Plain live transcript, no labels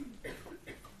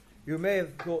You may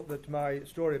have thought that my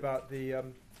story about the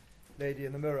lady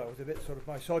in the mirror was a bit sort of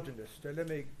misogynist, so let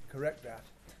me correct that.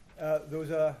 There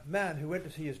was a man who went to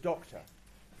see his doctor,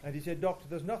 and he said, "Doctor,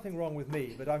 there's nothing wrong with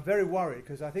me, but I'm very worried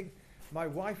because I think my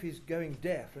wife is going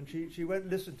deaf, and she won't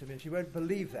listen to me, and she won't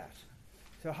believe that.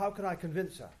 So how can I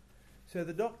convince her?" So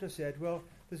the doctor said, "Well,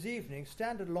 this evening,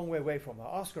 stand a long way away from her,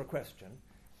 ask her a question,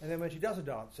 and then when she doesn't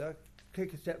answer,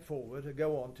 take a step forward and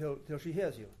go on till she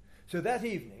hears you." So that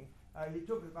evening, he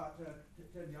took about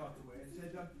 10 yards away and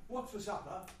said, "What's for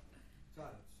supper?"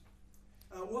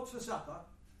 Silence. "What's for supper?"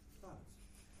 Silence.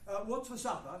 "What's for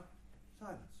supper?"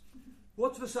 Silence.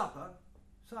 "What's for supper?"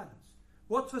 Silence.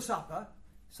 "What's for supper?"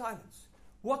 Silence.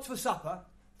 "What's for supper?"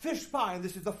 "Fish pie, and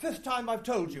this is the 5th time I've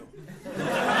told you."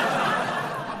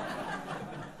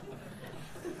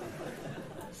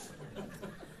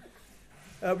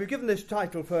 We've given this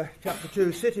title for Chapter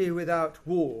 2, City Without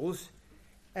Walls,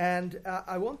 and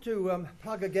I want to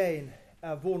plug again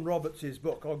Vaughan Roberts'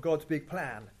 book on God's Big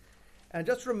Plan, and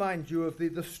just remind you of the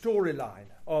storyline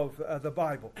of the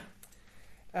Bible.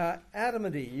 Adam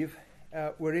and Eve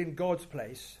were in God's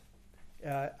place,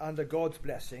 under God's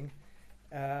blessing,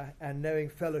 and knowing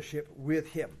fellowship with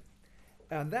Him.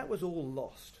 And that was all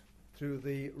lost through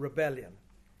the rebellion,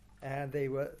 and they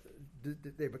were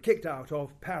kicked out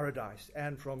of paradise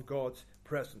and from God's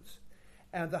presence.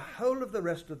 And the whole of the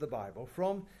rest of the Bible,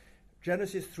 from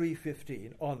Genesis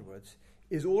 3:15 onwards,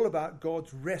 is all about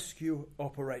God's rescue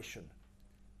operation.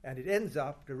 And it ends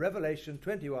up to Revelation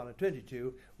 21 and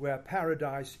 22, where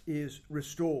paradise is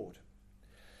restored.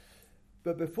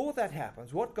 But before that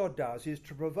happens, what God does is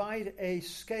to provide a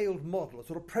scaled model, a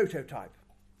sort of prototype.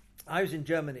 I was in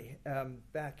Germany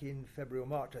back in February or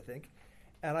March, I think,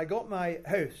 and I got my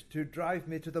host to drive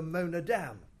me to the Mona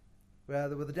Dam, where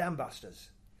there were the dam busters.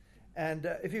 And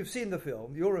if you've seen the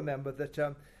film, you'll remember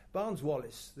that Barnes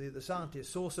Wallis, the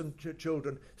scientist, saw some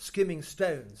children skimming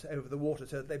stones over the water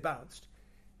so that they bounced.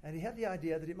 And he had the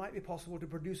idea that it might be possible to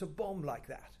produce a bomb like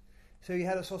that. So he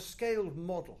had a sort of scaled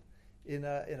model in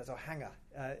a sort of hangar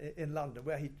in London,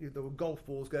 where there were golf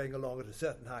balls going along at a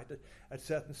certain height, at a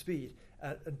certain speed,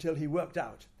 until he worked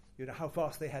out, how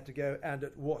fast they had to go and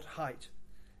at what height.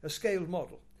 A scaled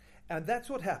model. And that's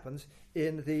what happens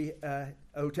in the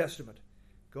Old Testament.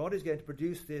 God is going to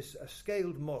produce this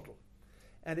scaled model.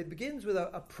 And it begins with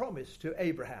a promise to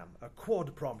Abraham, a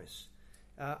quad promise.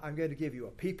 I'm going to give you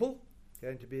a people,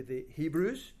 going to be the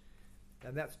Hebrews,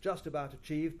 and that's just about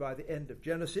achieved by the end of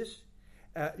Genesis.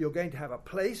 You're going to have a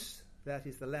place, that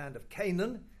is the land of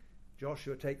Canaan.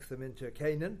 Joshua takes them into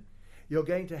Canaan. You're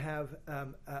going to have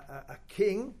a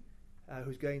king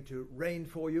who's going to reign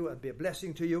for you and be a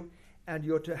blessing to you, and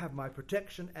you're to have my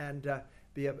protection and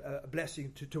be a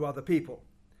blessing to other people.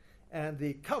 And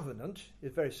the covenant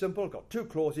is very simple, got 2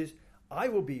 clauses. I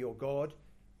will be your God,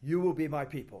 you will be my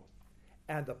people.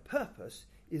 And the purpose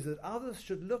is that others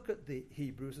should look at the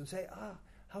Hebrews and say,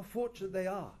 how fortunate they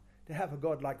are to have a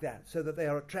God like that, so that they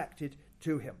are attracted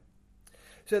to him.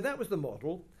 So that was the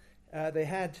model. They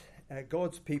had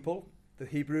God's people, the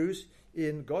Hebrews,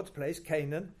 in God's place,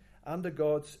 Canaan, under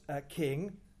God's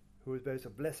king, who was both a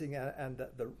blessing and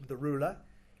the ruler.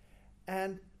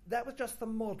 And that was just the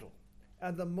model.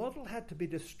 And the model had to be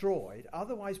destroyed,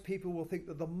 otherwise people will think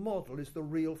that the model is the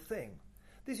real thing.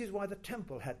 This is why the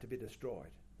temple had to be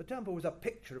destroyed. The temple was a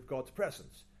picture of God's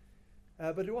presence,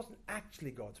 but it wasn't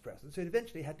actually God's presence, so it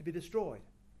eventually had to be destroyed.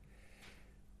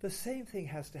 The same thing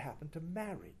has to happen to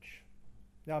marriage.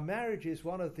 Now, marriage is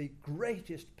one of the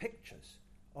greatest pictures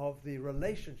of the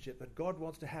relationship that God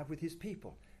wants to have with his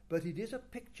people, but it is a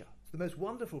picture. It's the most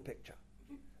wonderful picture.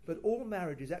 But all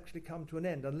marriages actually come to an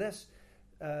end unless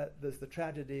there's the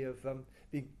tragedy of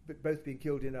both being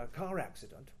killed in a car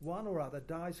accident. One or other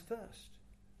dies first.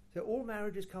 So all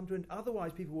marriages come to an end.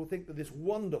 Otherwise, people will think that this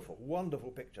wonderful,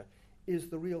 wonderful picture is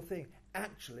the real thing.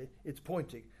 Actually, it's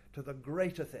pointing to the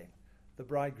greater thing, the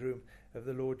bridegroom of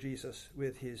the Lord Jesus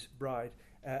with his bride,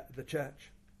 the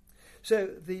church. So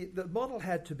the model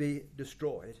had to be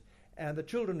destroyed, and the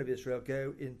children of Israel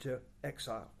go into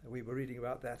exile. We were reading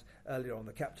about that earlier on,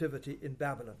 the captivity in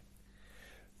Babylon.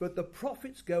 But the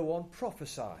prophets go on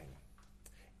prophesying.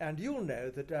 And you'll know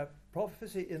that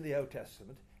prophecy in the Old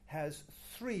Testament has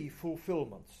 3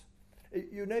 fulfillments.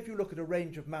 You know, if you look at a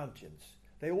range of mountains,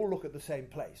 they all look at the same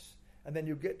place. And then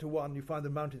you get to one, you find the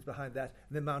mountains behind that,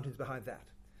 and then mountains behind that.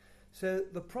 So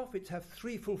the prophets have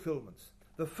 3 fulfillments.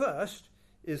 The first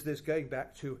is this going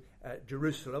back to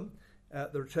Jerusalem,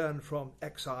 the return from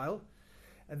exile.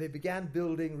 And they began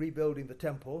rebuilding the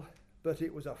temple, but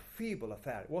it was a feeble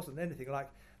affair. It wasn't anything like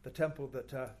the temple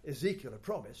that Ezekiel had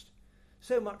promised,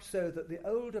 so much so that the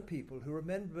older people who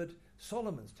remembered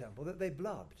Solomon's temple, that they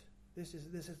blubbed. This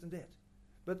isn't it.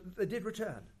 But they did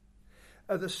return.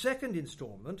 The second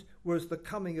installment was the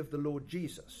coming of the Lord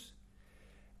Jesus.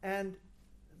 And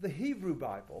the Hebrew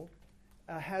Bible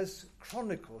has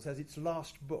Chronicles as its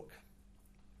last book,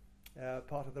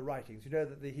 part of the writings. You know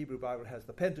that the Hebrew Bible has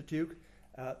the Pentateuch,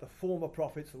 the former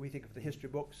prophets that we think of the history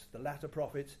books, the latter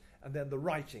prophets, and then the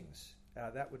writings.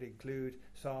 That would include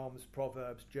Psalms,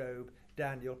 Proverbs, Job,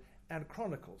 Daniel, and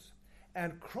Chronicles.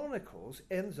 And Chronicles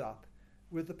ends up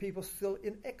with the people still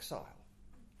in exile,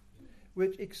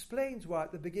 which explains why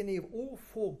at the beginning of all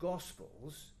four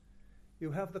Gospels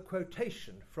you have the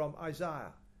quotation from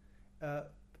Isaiah,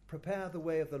 prepare the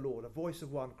way of the Lord, a voice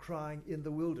of one crying in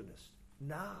the wilderness.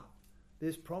 Now,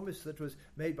 this promise that was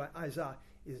made by Isaiah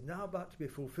is now about to be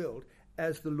fulfilled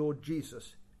as the Lord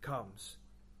Jesus comes.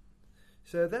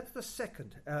 So that's the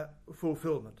second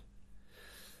fulfillment.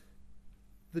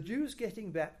 The Jews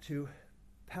getting back to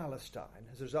Palestine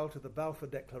as a result of the Balfour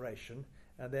Declaration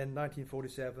and then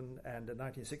 1947 and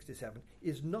 1967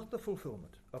 is not the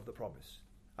fulfillment of the promise.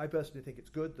 I personally think it's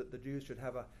good that the Jews should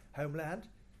have a homeland,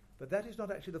 but that is not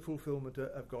actually the fulfillment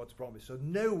of God's promise. So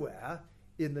nowhere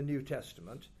in the New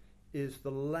Testament is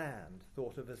the land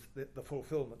thought of as the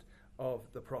fulfillment of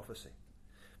the prophecy.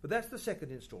 But that's the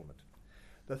second installment.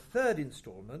 The third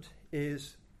installment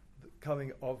is the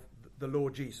coming of the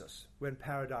Lord Jesus, when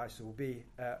paradise will be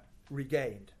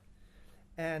regained.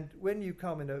 And when you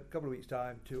come in a couple of weeks'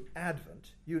 time to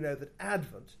Advent, you know that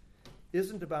Advent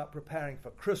isn't about preparing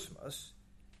for Christmas,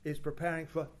 it's preparing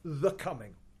for the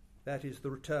coming. That is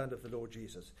the return of the Lord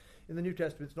Jesus. In the New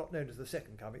Testament, it's not known as the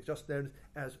second coming, it's just known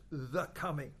as the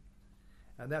coming.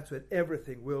 And that's when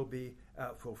everything will be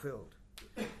fulfilled.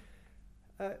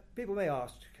 People may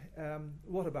ask,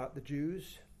 what about the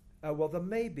Jews? Well, there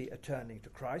may be a turning to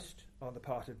Christ on the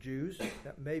part of Jews.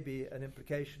 That may be an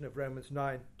implication of Romans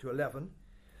 9 to 11.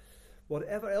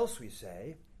 Whatever else we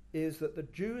say is that the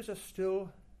Jews are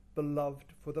still beloved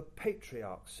for the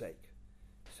patriarch's sake.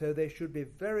 So they should be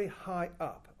very high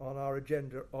up on our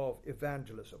agenda of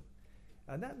evangelism.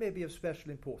 And that may be of special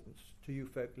importance to you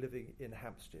folk living in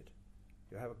Hampstead.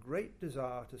 You have a great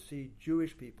desire to see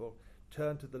Jewish people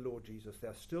turn to the Lord Jesus.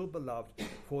 They're still beloved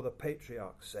for the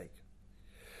patriarch's sake.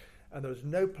 And there is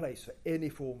no place for any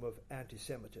form of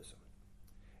anti-Semitism.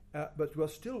 But we're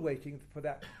still waiting for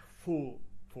that full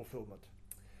fulfillment.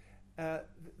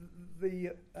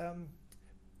 The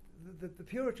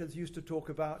Puritans used to talk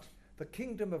about the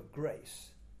kingdom of grace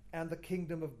and the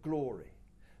kingdom of glory.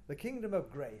 The kingdom of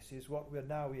grace is what we're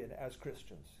now in as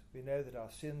Christians. We know that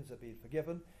our sins have been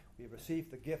forgiven. We've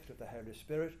received the gift of the Holy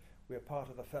Spirit. We are part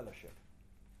of the fellowship.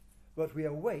 But we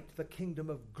await the kingdom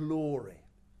of glory.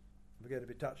 We're going to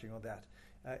be touching on that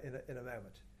in a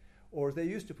moment. Or as they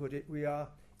used to put it, we are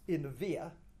in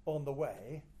via, on the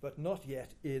way, but not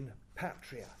yet in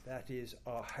patria, that is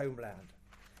our homeland.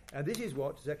 And this is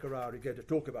what Zechariah is going to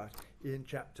talk about in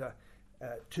chapter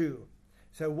 2.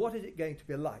 So what is it going to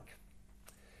be like?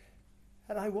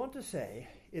 And I want to say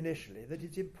initially that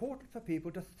it's important for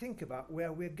people to think about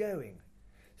where we're going.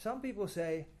 Some people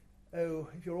say, oh,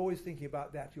 if you're always thinking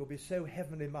about that, you'll be so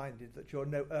heavenly minded that you're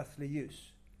no earthly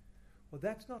use. Well,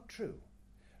 that's not true.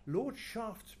 Lord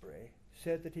Shaftesbury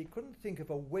said that he couldn't think of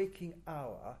a waking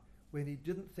hour when he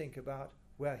didn't think about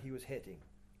where he was heading,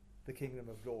 the kingdom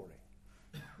of glory.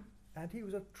 And he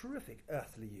was a terrific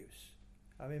earthly use.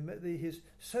 I mean, his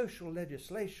social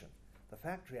legislation, the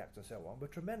Factory Act and so on, were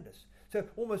tremendous. So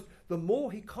almost the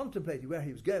more he contemplated where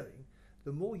he was going,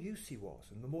 the more use he was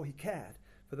and the more he cared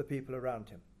for the people around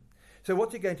him. So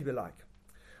what's it going to be like?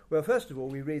 Well, first of all,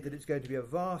 we read that it's going to be a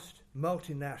vast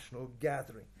multinational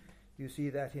gathering. You see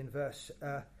that in verse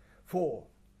 4.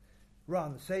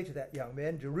 Run, say to that young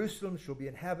man, Jerusalem shall be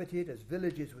inhabited as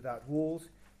villages without walls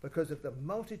because of the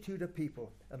multitude of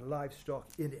people and livestock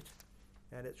in it.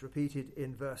 And it's repeated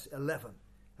in verse 11.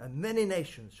 And many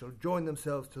nations shall join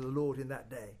themselves to the Lord in that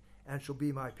day and shall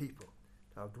be my people.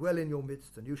 I'll dwell in your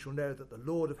midst, and you shall know that the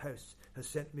Lord of hosts has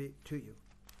sent me to you.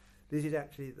 This is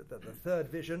actually the third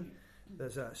vision.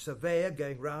 There's a surveyor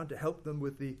going round to help them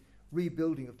with the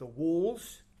rebuilding of the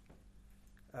walls,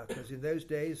 because in those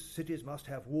days cities must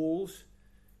have walls.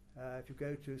 If you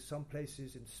go to some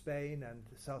places in Spain and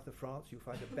the south of France, you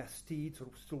find a Bastide,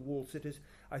 sort of still walled cities.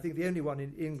 I think the only one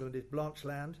in England is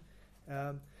Blancheland.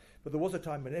 But there was a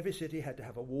time when every city had to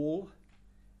have a wall.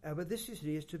 But this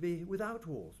city is to be without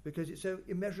walls because it's so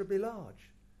immeasurably large.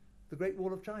 The Great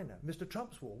Wall of China, Mr.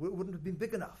 Trump's wall, wouldn't have been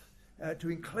big enough to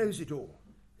enclose it all.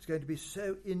 It's going to be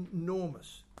so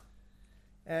enormous.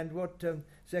 And what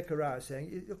Zechariah is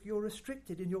saying is, look, you're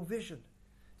restricted in your vision.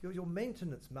 You're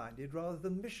maintenance-minded rather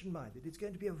than mission-minded. It's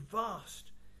going to be a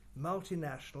vast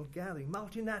multinational gathering.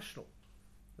 Multinational.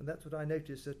 And that's what I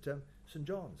noticed at St.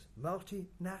 John's.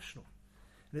 Multinational.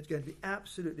 And it's going to be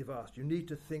absolutely vast. You need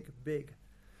to think big.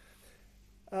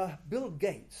 Bill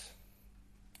Gates,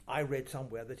 I read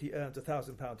somewhere that he earns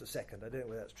 £1,000 a second. I don't know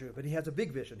whether that's true, but he has a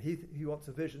big vision. He wants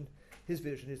a vision. His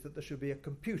vision is that there should be a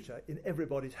computer in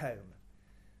everybody's home.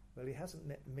 Well, he hasn't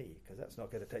met me, because that's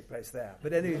not going to take place there.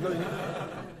 But anyway,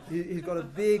 he's got a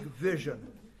big vision.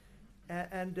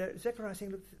 And Zechariah is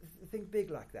saying, look, think big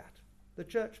like that. The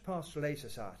Church Pastoral Aid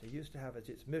Society used to have as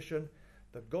its mission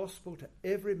the gospel to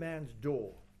every man's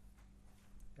door.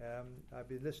 I've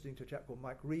been listening to a chap called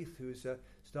Mike Reith, who's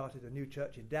started a new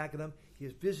church in Dagenham. He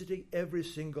is visiting every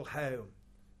single home,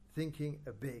 thinking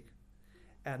big.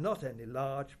 And not only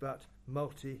large, but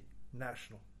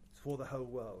multinational. It's for the whole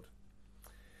world.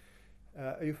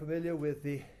 Are you familiar with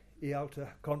the Yalta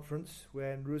Conference,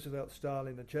 when Roosevelt,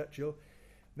 Stalin and Churchill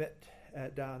met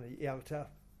down in Yalta,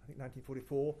 I think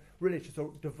 1944, really to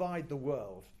sort of divide the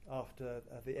world after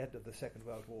the end of the Second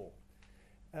World War.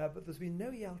 But there's been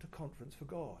no Yalta Conference for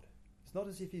God. It's not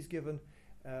as if he's given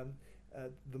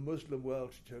the Muslim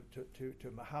world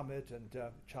to Muhammad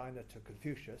and China to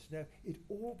Confucius. No, it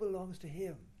all belongs to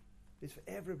him. It's for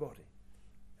everybody.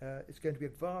 It's going to be a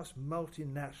vast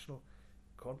multinational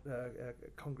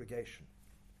congregation.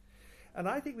 And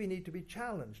I think we need to be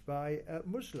challenged by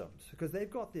Muslims, because they've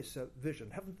got this vision,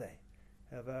 haven't they,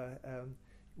 of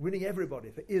winning everybody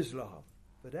for Islam.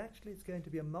 But actually it's going to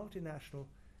be a multinational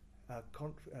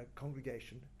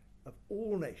congregation of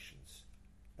all nations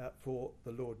for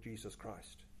the Lord Jesus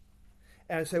Christ.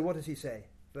 And so what does he say?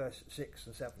 Verse 6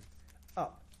 and 7.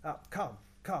 Up,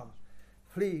 come,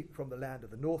 flee from the land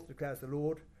of the north, declares the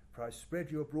Lord, for I spread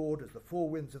you abroad as the four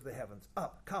winds of the heavens.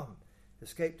 Up, come,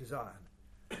 escape to Zion.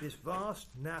 This vast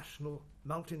national,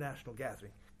 multinational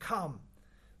gathering. Come,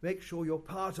 make sure you're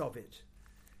part of it.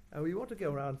 And we want to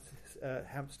go around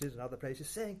Hampstead and other places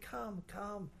saying, come,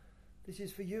 this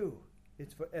is for you.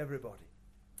 It's for everybody.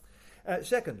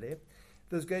 Secondly,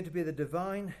 there's going to be the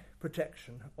divine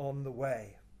protection on the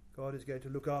way. God is going to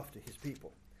look after his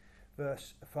people.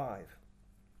 Verse 5.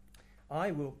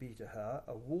 I will be to her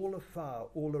a wall of fire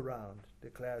all around,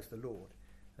 declares the Lord,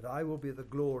 and I will be the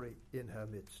glory in her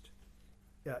midst.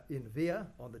 In Via,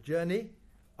 on the journey,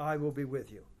 I will be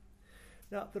with you.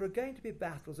 Now, there are going to be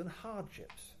battles and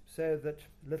hardships, so that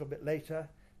a little bit later,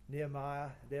 Nehemiah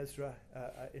and Ezra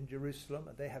in Jerusalem,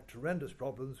 and they have tremendous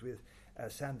problems with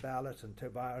Sanballat and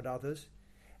Tobiah and others.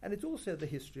 And it's also the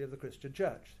history of the Christian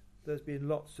church. There's been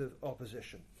lots of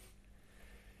opposition.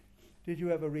 Did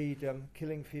you ever read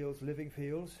Killing Fields, Living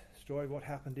Fields? Story of what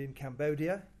happened in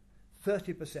Cambodia.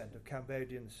 30% of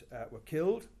Cambodians were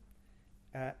killed,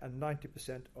 and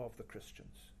 90% of the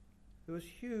Christians. There was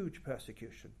huge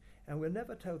persecution, and we're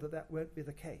never told that that won't be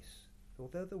the case,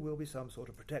 although there will be some sort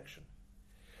of protection.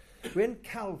 When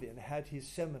Calvin had his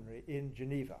seminary in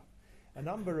Geneva, a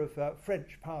number of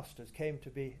French pastors came to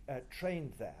be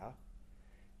trained there,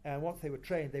 and once they were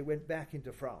trained, they went back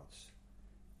into France.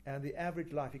 And the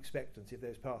average life expectancy of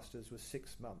those pastors was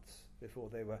 6 months before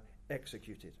they were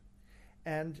executed.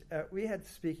 And we had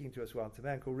speaking to us once a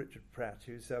man called Richard Pratt,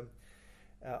 who's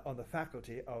on the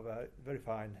faculty of a very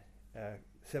fine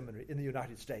seminary in the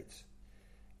United States.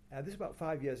 This is about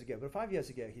 5 years ago. But 5 years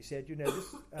ago, he said,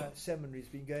 this seminary's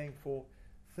been going for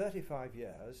 35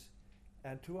 years,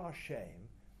 and to our shame,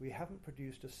 we haven't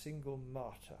produced a single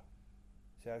martyr.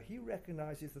 So he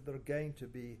recognizes that there are going to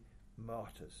be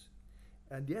martyrs.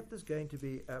 And yet there's going to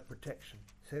be protection.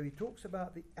 So he talks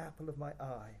about the apple of my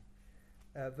eye.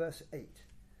 Verse 8.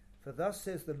 For thus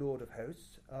says the Lord of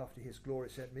hosts, after his glory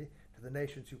sent me to the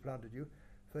nations who plundered you,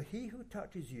 for he who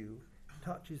touches you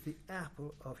touches the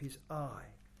apple of his eye.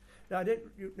 Now, I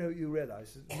don't know you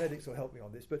realise, medics will help me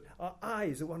on this, but our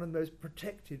eyes are one of the most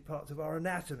protected parts of our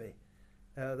anatomy.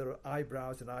 There are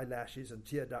eyebrows and eyelashes and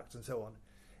tear ducts and so on.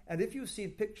 And if you've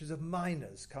seen pictures of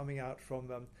miners coming out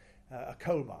from a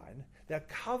coal mine, they're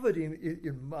covered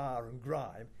in mire and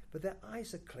grime, but their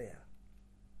eyes are clear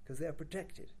because they are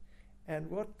protected. And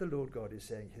what the Lord God is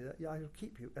saying here, I will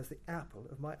keep you as the apple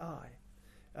of my eye.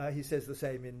 He says the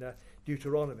same in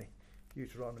Deuteronomy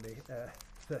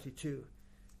 32.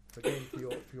 Again, for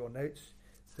your notes,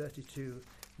 32,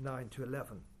 9 to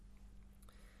 11.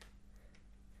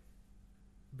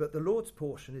 But the Lord's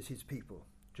portion is his people,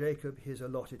 Jacob his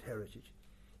allotted heritage.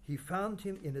 He found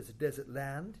him in his desert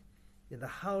land, in the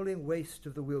howling waste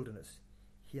of the wilderness.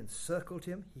 He encircled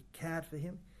him, he cared for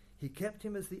him, he kept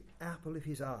him as the apple of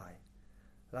his eye.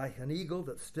 Like an eagle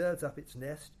that stirs up its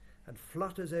nest and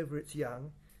flutters over its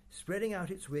young, spreading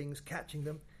out its wings, catching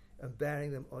them and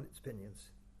bearing them on its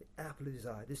pinions. The apple of his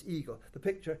eye, this eagle. The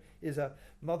picture is a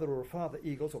mother or a father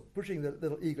eagle sort of pushing the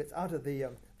little eaglets out of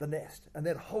the nest and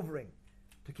then hovering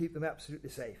to keep them absolutely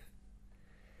safe.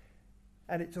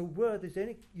 And it's a word that's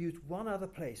only used one other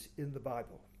place in the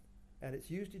Bible, and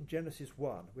it's used in Genesis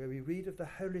 1, where we read of the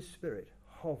Holy Spirit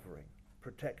hovering,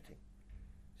 protecting.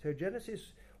 So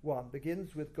Genesis 1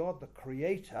 begins with God the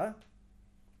Creator,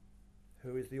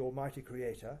 who is the Almighty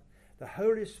Creator, the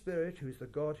Holy Spirit, who is the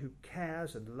God who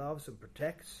cares and loves and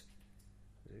protects.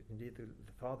 Indeed, the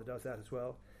Father does that as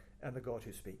well, and the God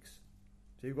who speaks.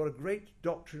 So you've got a great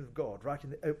doctrine of God right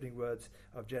in the opening words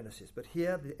of Genesis. But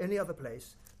here, the only other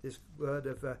place, this word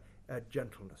of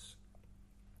gentleness.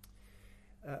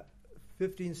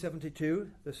 1572,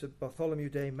 the St. Bartholomew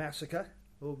Day massacre,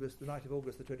 the night of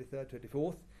August the 23rd,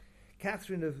 24th.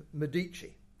 Catherine of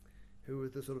Medici, who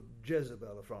was the sort of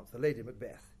Jezebel of France, the Lady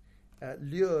Macbeth,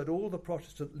 lured all the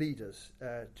Protestant leaders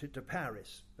to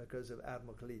Paris because of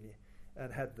Admiral Coligny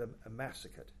and had them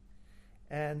massacred.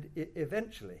 And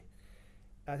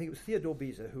I think it was Theodore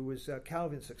Beza, who was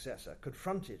Calvin's successor,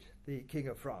 confronted the King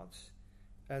of France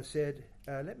and said,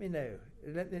 let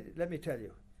me tell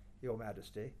you, Your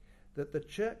Majesty, that the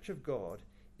Church of God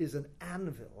is an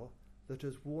anvil that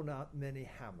has worn out many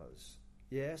hammers.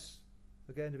 Yes,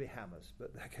 they're going to be hammers,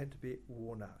 but they're going to be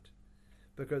worn out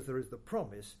because there is the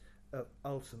promise of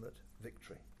ultimate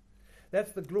victory.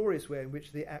 That's the glorious way in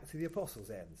which the Acts of the Apostles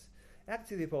ends.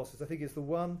 Acts of the Apostles, I think, is the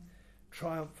one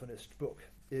triumphalist book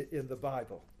in the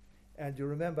Bible. And you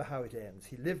remember how it ends.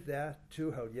 He lived there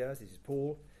 2 whole years, this is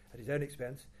Paul, at his own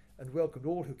expense, and welcomed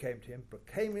all who came to him,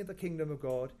 proclaiming the kingdom of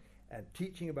God and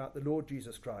teaching about the Lord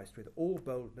Jesus Christ with all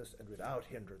boldness and without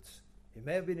hindrance. He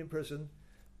may have been in prison,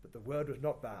 but the word was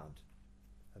not bound.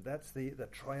 And that's the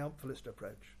triumphalist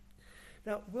approach.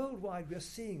 Now, worldwide, we're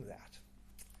seeing that.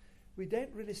 We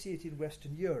don't really see it in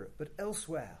Western Europe, but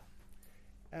elsewhere.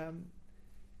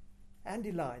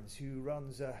 Andy Lines, who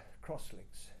runs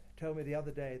Crosslinks, told me the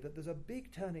other day that there's a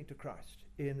big turning to Christ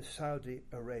in Saudi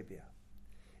Arabia.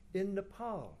 In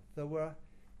Nepal, there was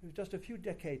just a few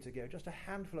decades ago, just a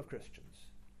handful of Christians.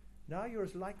 Now you're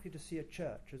as likely to see a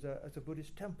church as a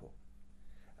Buddhist temple.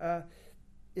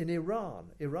 In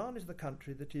Iran is the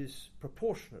country that is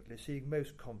proportionately seeing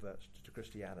most converts to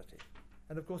Christianity.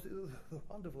 And of course, the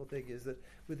wonderful thing is that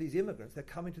with these immigrants, they're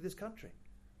coming to this country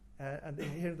and they're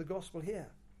hearing the gospel here.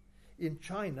 In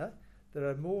China, there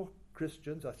are more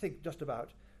Christians, I think, just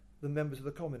about, than members of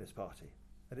the Communist Party,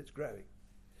 and it's growing.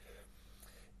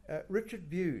 Richard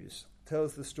Bewes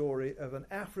tells the story of an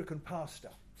African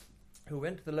pastor who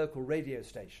went to the local radio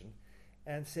station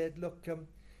and said, look,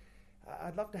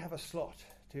 I'd love to have a slot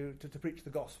to preach the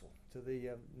gospel to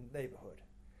the neighbourhood.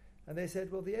 And they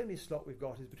said, well, the only slot we've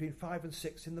got is between 5 and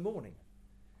 6 in the morning.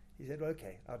 He said, well,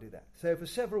 OK, I'll do that. So for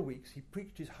several weeks, he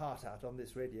preached his heart out on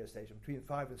this radio station between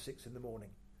 5 and 6 in the morning.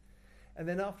 And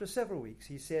then after several weeks,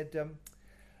 he said,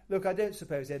 look, I don't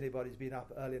suppose anybody's been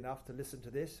up early enough to listen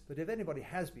to this, but if anybody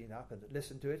has been up and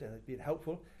listened to it and has been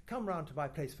helpful, come round to my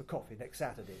place for coffee next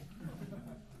Saturday.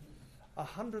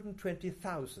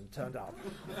 120,000 turned up.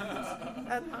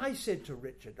 And I said to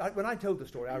Richard, when I told the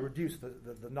story, I reduced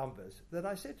the numbers, that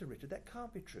I said to Richard, that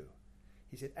can't be true.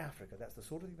 He said, Africa, that's the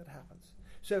sort of thing that happens.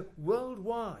 So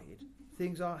worldwide,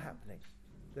 things are happening.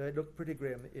 They look pretty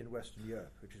grim in Western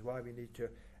Europe, which is why we need to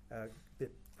be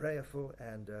prayerful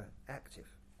and active.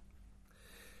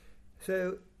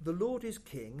 So, the Lord is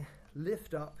King,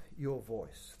 lift up your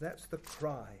voice. That's the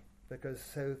cry, because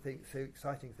so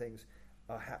exciting things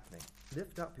are happening.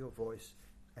 Lift up your voice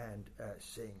and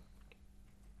sing.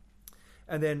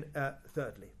 And then,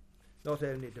 thirdly, not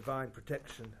only divine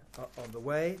protection on the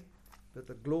way, but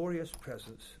the glorious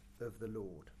presence of the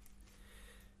Lord.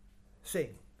 Sing,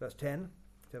 verse 10.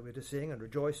 So we're to sing and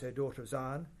rejoice, O daughter of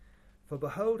Zion. For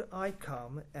behold, I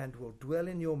come and will dwell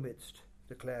in your midst,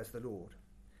 declares the Lord.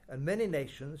 And many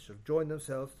nations shall join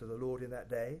themselves to the Lord in that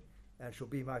day, and shall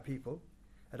be my people.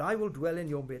 And I will dwell in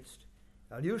your midst,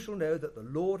 and you shall know that the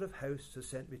Lord of hosts has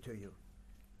sent me to you.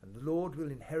 And the Lord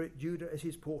will inherit Judah as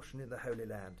his portion in the Holy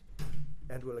Land,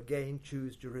 and will again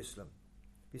choose Jerusalem.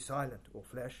 Be silent, all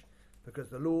flesh, because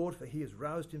the Lord, for he has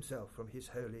roused himself from his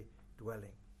holy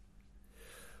dwelling.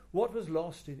 What was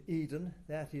lost in Eden,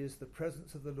 that is the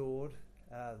presence of the Lord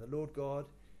God,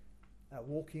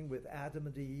 walking with Adam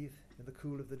and Eve in the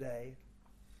cool of the day,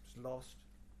 was lost.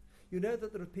 You know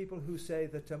that there are people who say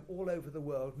that all over the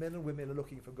world, men and women are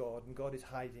looking for God, and God is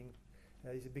hiding.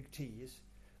 He's a big tease.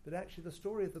 But actually the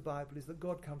story of the Bible is that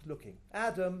God comes looking.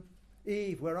 Adam,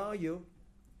 Eve, where are you?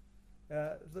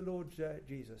 The Lord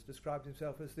Jesus described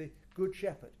himself as the good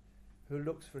shepherd who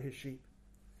looks for his sheep.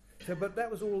 So, but that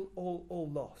was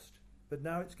all lost. But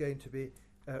now it's going to be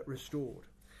restored.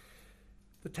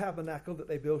 The tabernacle that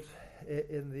they built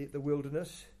in the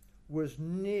wilderness was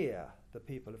near the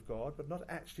people of God, but not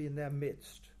actually in their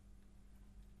midst,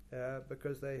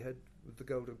 because they had, with the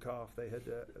golden calf, they had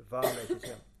violated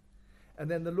him. And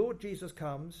then the Lord Jesus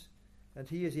comes, and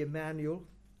he is Emmanuel,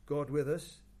 God with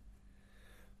us.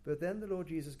 But then the Lord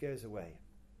Jesus goes away.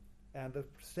 And the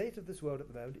state of this world at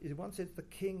the moment is, in one sense, the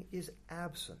king is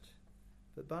absent.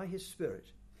 But by his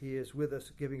Spirit, he is with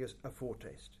us, giving us a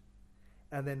foretaste.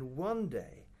 And then one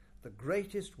day, the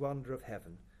greatest wonder of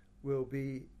heaven will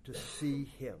be to see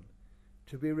him,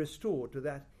 to be restored to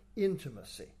that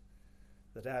intimacy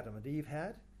that Adam and Eve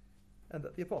had and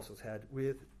that the apostles had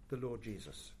with the Lord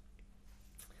Jesus.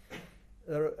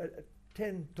 There are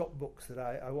 10 top books that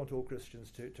I want all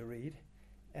Christians to read.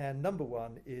 And number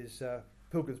one is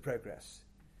Pilgrim's Progress.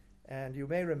 And you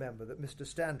may remember that Mr.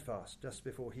 Standfast, just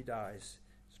before he dies,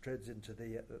 treads into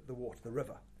the water, the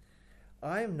river.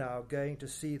 I am now going to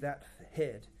see that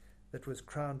head that was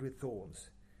crowned with thorns,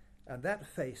 and that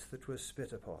face that was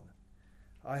spit upon.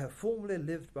 I have formerly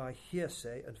lived by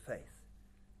hearsay and faith.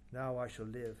 Now I shall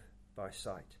live by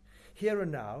sight. Here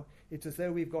and now, it's as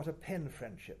though we've got a pen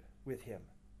friendship with him.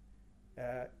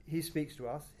 He speaks to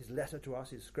us, his letter to us,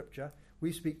 his scripture.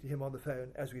 We speak to him on the phone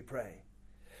as we pray.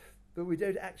 But we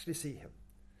don't actually see him.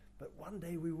 But one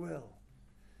day we will.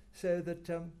 So that,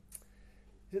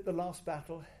 is it The Last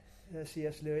Battle?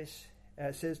 C.S. Lewis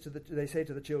says they say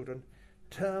to the children,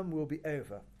 term will be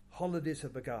over, holidays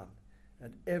have begun,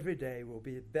 and every day will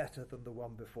be better than the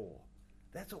one before.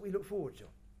 That's what we look forward to.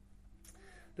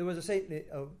 There was a saintly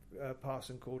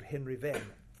parson called Henry Venn,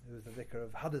 who was the vicar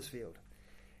of Huddersfield,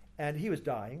 and he was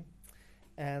dying,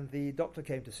 and the doctor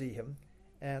came to see him,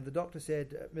 and the doctor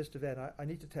said, Mr. Venn, I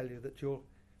need to tell you that you'll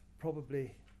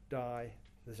probably die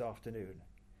this afternoon.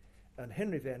 And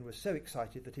Henry Venn was so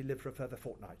excited that he lived for a further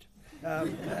fortnight.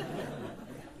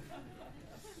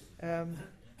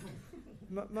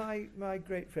 My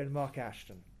great friend Mark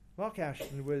Ashton. Mark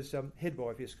Ashton was head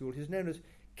boy of his school. He's known as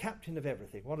captain of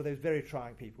everything, one of those very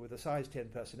trying people with a size 10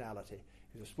 personality.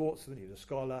 He was a sportsman, he was a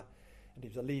scholar, and he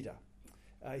was a leader.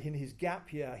 In his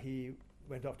gap year, he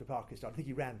went off to Pakistan. I think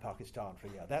he ran Pakistan for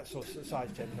a year. That sort of size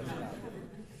 10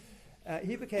 personality.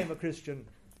 He became a Christian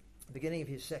at the beginning of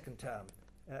his second term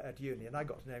at uni, and I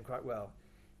got to know him quite well.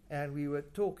 And we were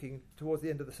talking towards the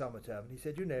end of the summer term, and he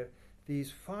said, you know,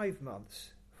 these 5 months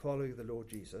following the Lord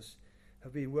Jesus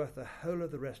have been worth the whole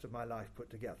of the rest of my life put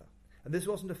together. And this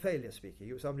wasn't a failure speaking,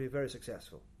 it was somebody very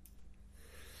successful.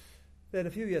 Then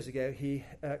a few years ago, he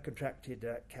contracted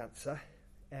cancer,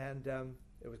 and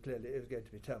it was going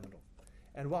to be terminal.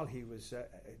 And while he was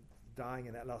dying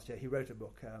in that last year, he wrote a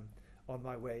book, On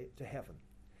My Way to Heaven.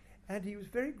 And he was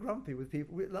very grumpy with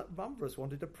people. One of us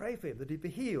wanted to pray for him, that he'd be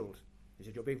healed. He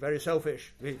said, you're being very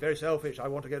selfish. You're being very selfish. I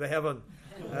want to go to heaven.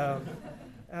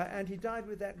 And he died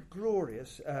with that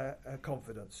glorious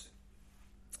confidence,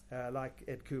 like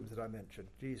Ed Coombs that I mentioned.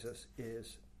 Jesus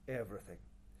is everything.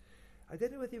 I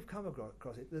don't know whether you've come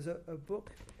across it. There's a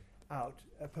book out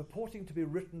purporting to be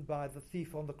written by the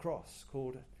thief on the cross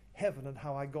called Heaven and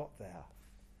How I Got There.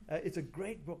 It's a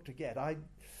great book to get.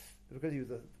 Because he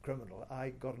was a criminal,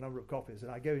 I got a number of copies,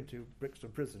 and I go into Brixton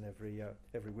Prison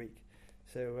every week.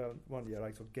 So one year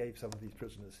I sort of gave some of these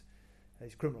prisoners,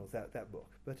 these criminals, that book.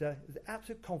 But the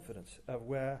absolute confidence of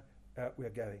where we're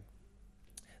going.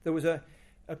 There was a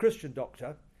Christian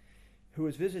doctor who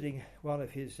was visiting one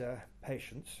of his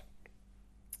patients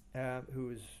who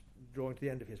was drawing to the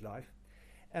end of his life,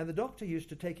 and the doctor used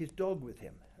to take his dog with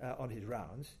him on his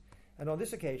rounds. And on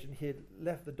this occasion, he had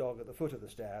left the dog at the foot of the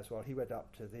stairs while he went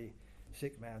up to the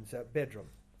sick man's bedroom.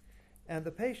 And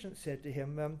the patient said to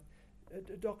him,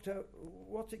 Doctor,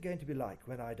 what's it going to be like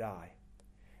when I die?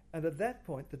 And at that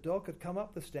point, the dog had come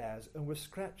up the stairs and was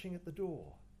scratching at the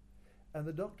door. And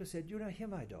the doctor said, you know, hear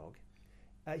my dog?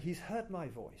 He's heard my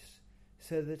voice,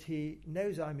 so that he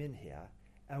knows I'm in here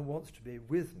and wants to be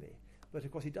with me. But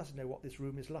of course, he doesn't know what this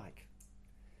room is like.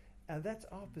 And that's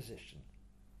our position.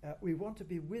 We want to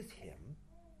be with him,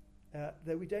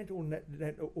 though we don't all know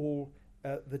all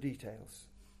the details.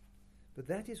 But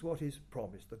that is what is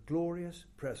promised, the glorious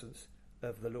presence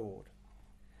of the Lord.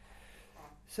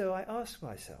 So I ask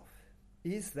myself,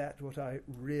 is that what I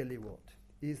really want?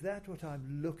 Is that what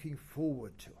I'm looking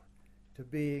forward to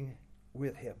being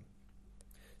with him?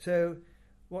 So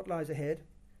what lies ahead?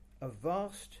 A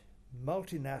vast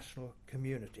multinational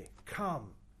community.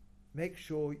 Come. Make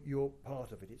sure you're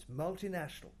part of it. It's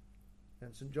multinational.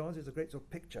 And St. John's is a great sort of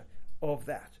picture of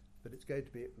that, but it's going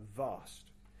to be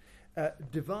vast.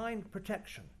 Divine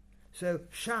protection. So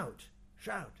shout,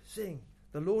 sing.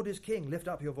 The Lord is King. Lift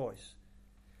up your voice.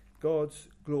 God's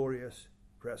glorious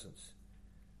presence.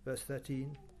 Verse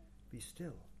 13, be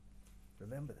still.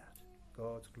 Remember that,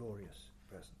 God's glorious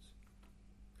presence.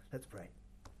 Let's pray.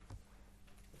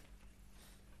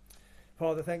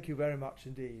 Father, thank you very much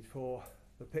indeed for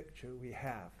the picture we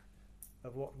have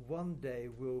of what one day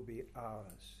will be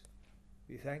ours.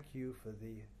 We thank you for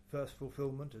the first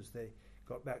fulfillment as they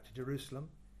got back to Jerusalem.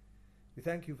 We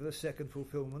thank you for the second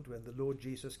fulfillment when the Lord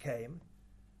Jesus came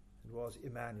and was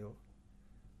Emmanuel.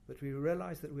 But we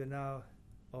realize that we're now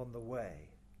on the way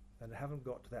and haven't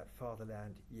got to that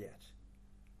fatherland yet.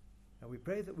 And we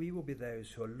pray that we will be those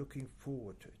who are looking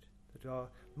forward to it, that our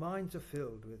minds are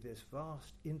filled with this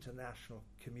vast international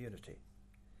community.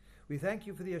 We thank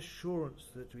you for the assurance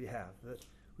that we have, that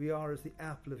we are as the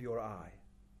apple of your eye.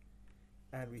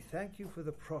 And we thank you for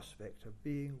the prospect of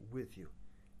being with you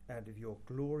and of your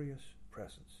glorious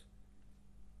presence.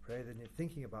 Pray that in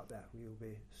thinking about that, we will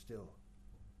be still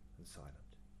and silent.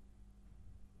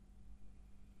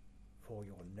 For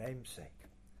your name's sake.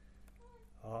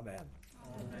 Amen.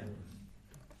 Amen.